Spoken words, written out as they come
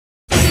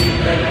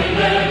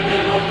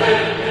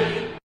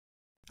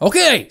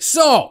Okay,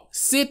 so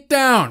sit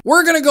down.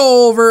 We're gonna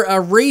go over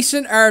a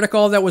recent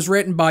article that was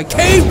written by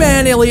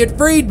caveman Elliot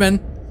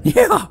Friedman.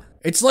 Yeah,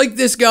 it's like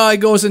this guy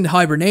goes into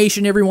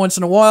hibernation every once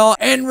in a while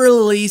and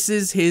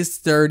releases his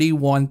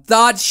 31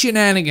 Thoughts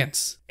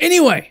shenanigans.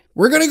 Anyway,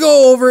 we're gonna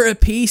go over a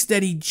piece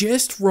that he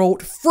just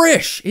wrote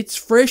fresh. It's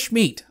fresh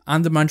meat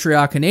on the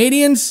Montreal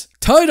Canadiens,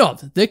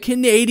 titled, "The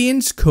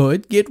Canadiens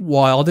Could Get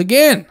Wild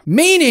Again,"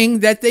 meaning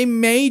that they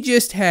may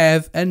just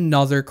have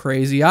another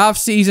crazy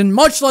offseason,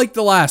 much like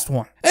the last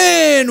one.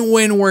 And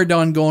when we're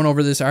done going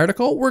over this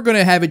article, we're going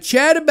to have a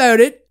chat about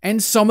it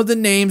and some of the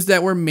names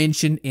that were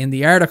mentioned in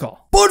the article.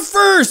 But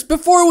first,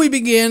 before we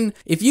begin,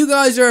 if you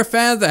guys are a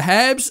fan of the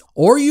Habs,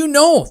 or you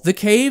know the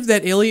cave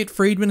that Elliot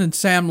Friedman and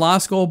Sam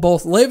Lasko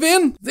both live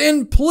in,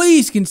 then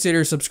please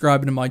consider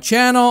subscribing to my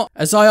channel,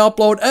 as I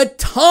upload a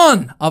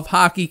ton of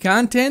hockey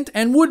content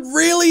and would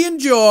really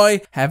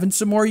enjoy having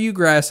some more you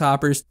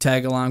grasshoppers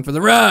tag along for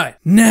the ride.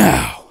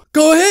 Now,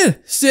 go ahead,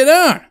 sit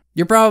down.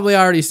 You're probably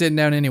already sitting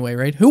down anyway,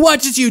 right? Who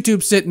watches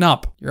YouTube sitting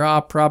up? You're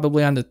all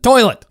probably on the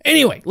toilet.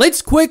 Anyway,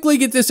 let's quickly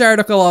get this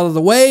article out of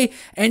the way,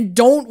 and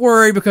don't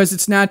worry because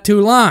it's not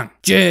too long.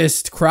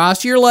 Just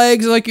cross your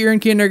legs like you're in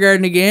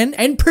kindergarten again,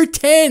 and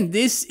pretend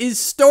this is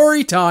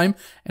story time,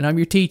 and I'm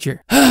your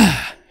teacher.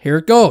 Here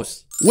it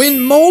goes.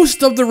 When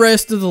most of the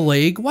rest of the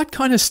league, what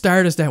kind of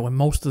start is that when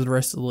most of the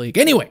rest of the league?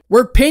 Anyway,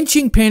 we're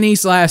pinching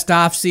pennies last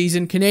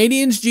offseason.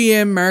 Canadiens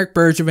GM Marc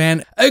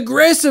Bergevin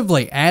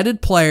aggressively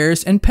added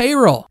players and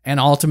payroll, and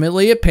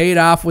ultimately it paid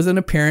off with an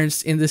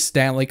appearance in the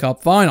Stanley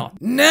Cup final.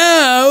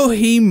 Now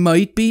he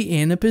might be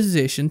in a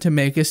position to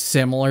make a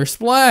similar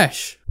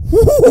splash.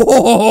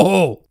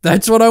 Whoa,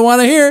 that's what I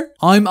want to hear.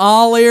 I'm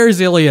all ears,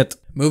 Elliot.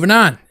 Moving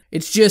on.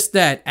 It's just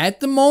that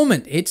at the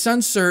moment, it's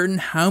uncertain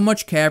how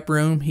much cap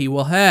room he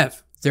will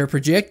have. They're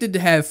projected to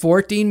have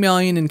 $14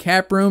 million in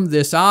cap room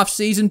this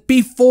offseason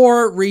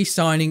before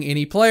re-signing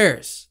any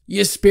players.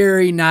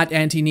 Jesperi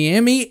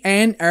Kotkaniemi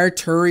and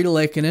Arturi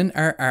Lehkonen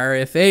are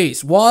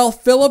RFAs, while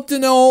Philip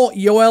Danault,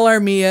 Yoel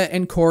Armia,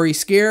 and Corey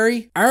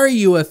Scary are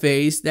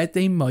UFAs that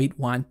they might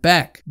want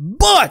back.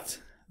 But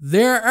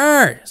there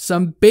are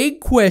some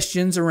big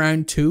questions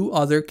around two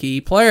other key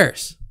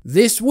players.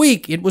 This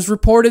week, it was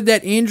reported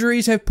that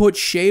injuries have put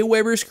Shea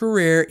Weber's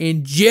career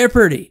in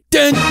jeopardy.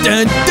 Dun,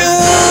 dun,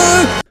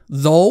 dun!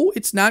 Though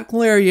it's not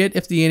clear yet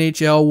if the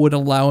NHL would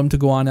allow him to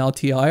go on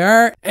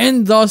LTIR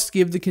and thus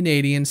give the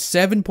Canadiens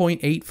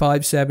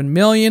 $7.857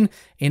 million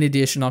in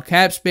additional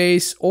cap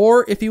space,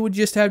 or if he would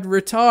just have to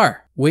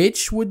retire,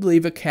 which would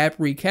leave a cap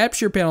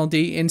recapture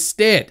penalty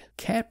instead.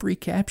 Cap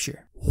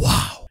recapture.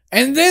 Wow.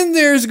 And then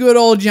there's good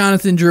old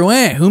Jonathan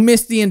Drouin, who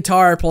missed the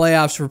entire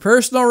playoffs for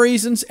personal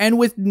reasons and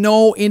with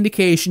no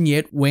indication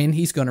yet when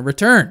he's going to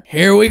return.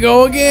 Here we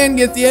go again,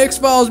 get the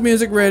X-Files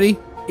music ready.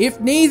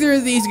 If neither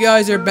of these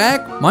guys are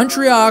back,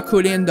 Montreal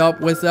could end up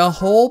with a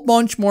whole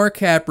bunch more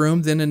cap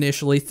room than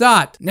initially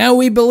thought. Now,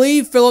 we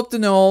believe Philip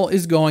Danault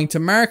is going to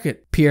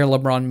market, Pierre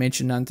LeBrun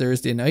mentioned on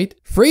Thursday night.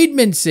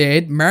 Friedman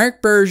said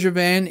Marc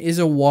Bergevin is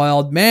a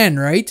wild man,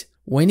 right?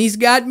 When he's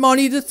got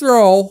money to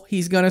throw,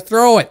 he's going to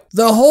throw it.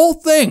 The whole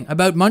thing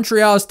about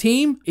Montreal's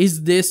team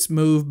is this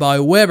move by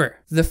Weber.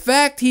 The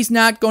fact he's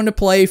not going to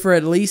play for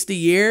at least a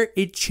year,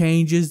 it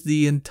changes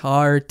the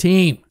entire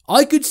team.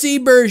 I could see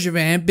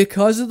Bergevin,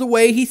 because of the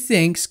way he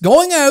thinks,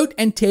 going out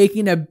and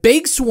taking a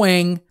big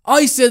swing.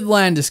 I said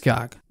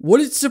Landeskog.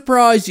 Would it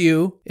surprise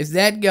you if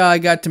that guy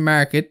got to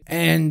market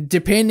and,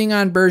 depending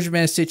on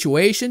Bergevin's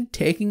situation,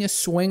 taking a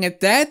swing at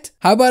that?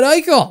 How about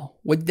Eichel?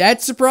 Would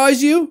that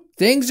surprise you?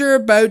 Things are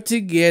about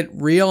to get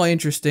real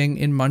interesting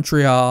in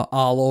Montreal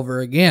all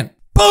over again.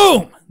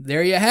 Boom!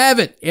 There you have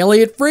it.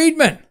 Elliot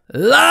Friedman,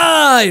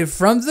 live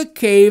from the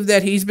cave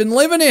that he's been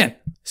living in,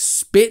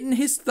 spitting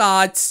his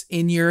thoughts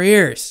in your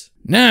ears.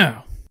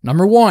 Now,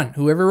 number one,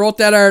 whoever wrote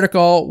that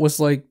article was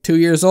like 2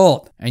 years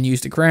old and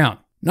used a crown.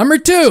 Number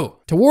two,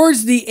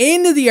 towards the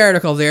end of the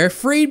article there,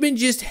 Friedman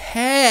just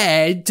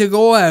had to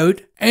go out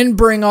and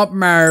bring up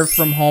Marv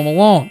from Home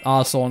Alone,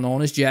 also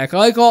known as Jack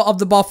Eichel of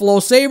the Buffalo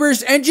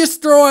Sabres, and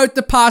just throw out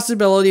the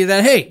possibility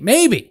that, hey,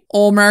 maybe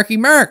old Marky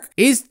Mark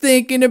is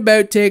thinking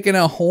about taking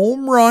a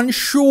home run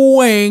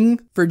swing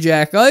for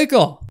Jack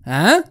Eichel.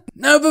 Huh?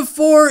 Now,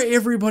 before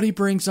everybody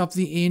brings up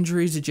the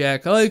injuries of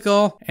Jack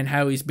Eichel and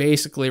how he's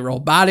basically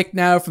robotic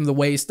now from the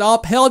waist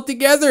up, held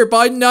together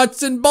by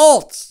nuts and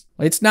bolts.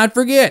 Let's not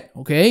forget,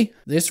 okay?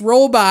 This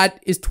robot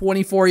is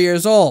 24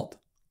 years old.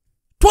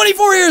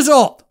 24 years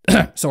old!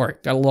 Sorry,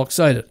 got a little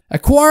excited.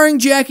 Acquiring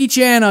Jackie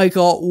Chan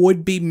Eichel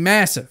would be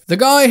massive. The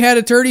guy had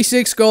a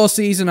 36-goal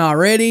season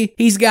already.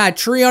 He's got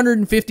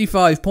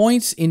 355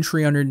 points in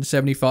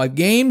 375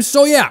 games.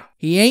 So yeah,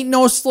 he ain't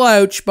no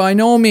slouch by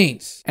no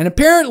means. And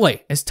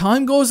apparently, as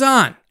time goes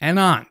on and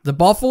on, the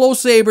Buffalo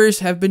Sabres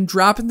have been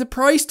dropping the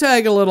price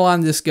tag a little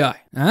on this guy.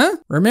 Huh?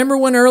 Remember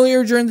when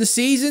earlier during the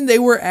season, they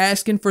were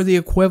asking for the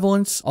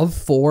equivalence of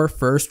 4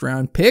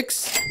 first-round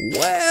picks?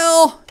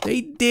 Well, they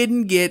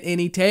didn't get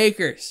any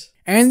takers.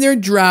 And they're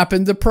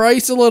dropping the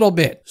price a little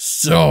bit.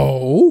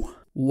 So,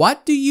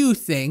 what do you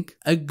think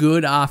a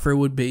good offer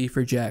would be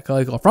for Jack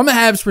Eichel from a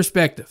Habs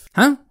perspective?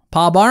 Huh?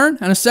 Paul Byron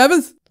and a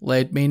 7th?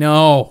 Let me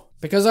know.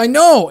 Because I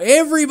know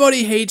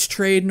everybody hates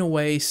trading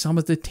away some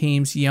of the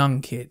team's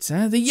young kids,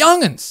 the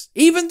young'uns,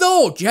 even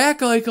though Jack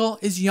Eichel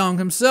is young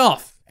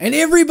himself. And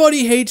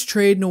everybody hates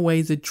trading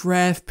away the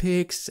draft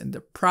picks and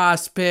the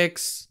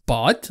prospects.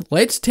 But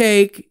let's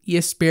take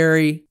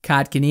Jesperi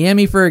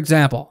Kotkaniemi, for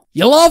example.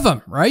 You love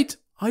him, right?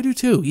 I do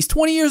too. He's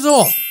 20 years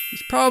old.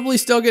 He's probably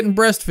still getting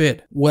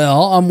breastfed.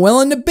 Well, I'm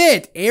willing to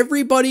bet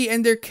everybody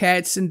and their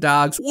cats and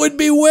dogs would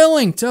be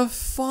willing to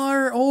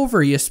far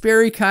over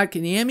Jesperi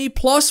Kotkaniemi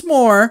plus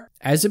more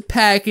as a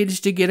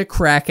package to get a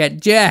crack at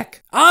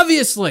Jack.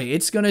 Obviously,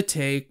 it's going to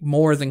take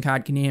more than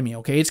Kotkaniemi,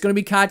 okay? It's going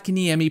to be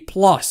Kotkaniemi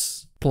plus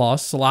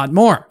a lot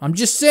more. I'm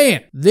just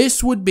saying,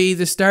 this would be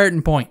the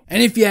starting point.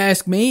 And if you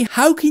ask me,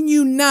 how can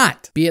you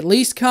not be at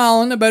least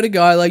calling about a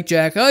guy like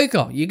Jack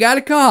Eichel? You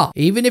gotta call.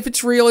 Even if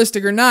it's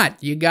realistic or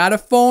not, you gotta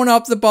phone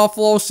up the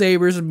Buffalo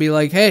Sabres and be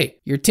like, hey,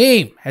 your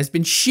team has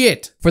been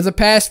shit for the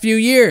past few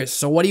years,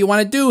 so what do you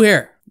want to do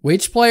here?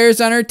 Which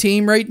players on our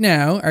team right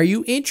now are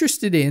you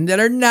interested in that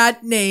are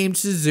not named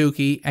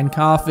Suzuki and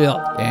Caulfield?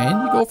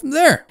 And you go from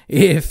there.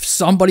 If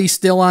somebody's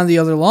still on the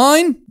other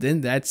line,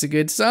 then that's a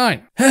good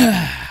sign.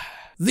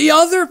 The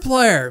other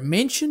player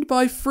mentioned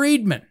by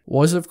Friedman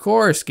was, of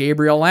course,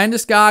 Gabriel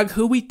Landeskog,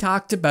 who we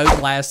talked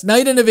about last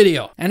night in a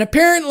video. And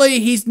apparently,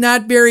 he's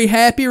not very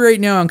happy right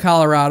now in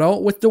Colorado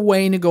with the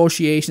way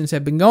negotiations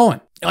have been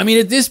going. I mean,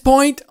 at this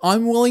point,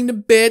 I'm willing to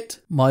bet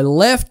my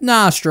left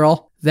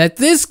nostril that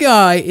this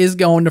guy is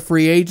going to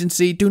free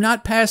agency. Do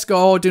not pass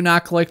go. Do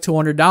not collect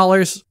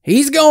 $200.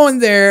 He's going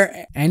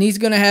there, and he's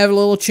going to have a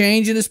little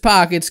change in his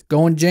pockets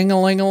going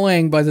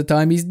jing-a-ling-a-ling by the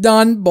time he's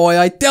done. Boy,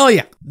 I tell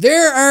you,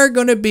 there are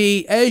going to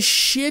be a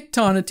shit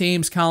ton of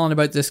teams calling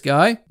about this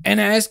guy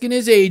and asking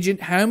his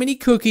agent how many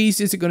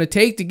cookies is it going to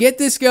take to get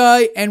this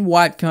guy and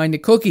what kind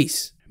of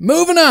cookies.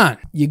 Moving on,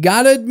 you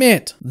gotta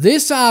admit,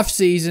 this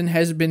offseason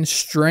has been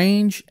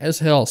strange as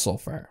hell so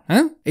far,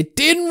 huh? It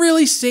didn't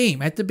really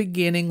seem at the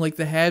beginning like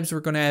the Habs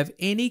were gonna have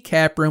any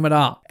cap room at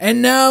all.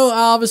 And now,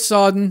 all of a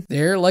sudden,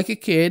 they're like a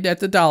kid at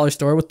the dollar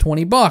store with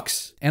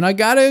 $20. And I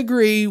gotta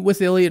agree with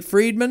Elliot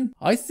Friedman.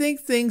 I think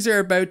things are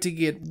about to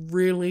get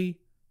really,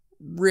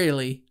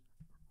 really,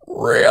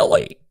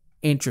 really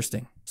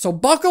interesting. So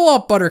buckle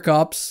up,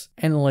 buttercups,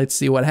 and let's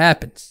see what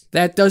happens.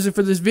 That does it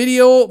for this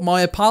video.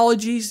 My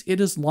apologies, it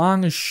is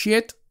long as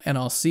shit, and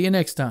I'll see you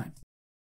next time.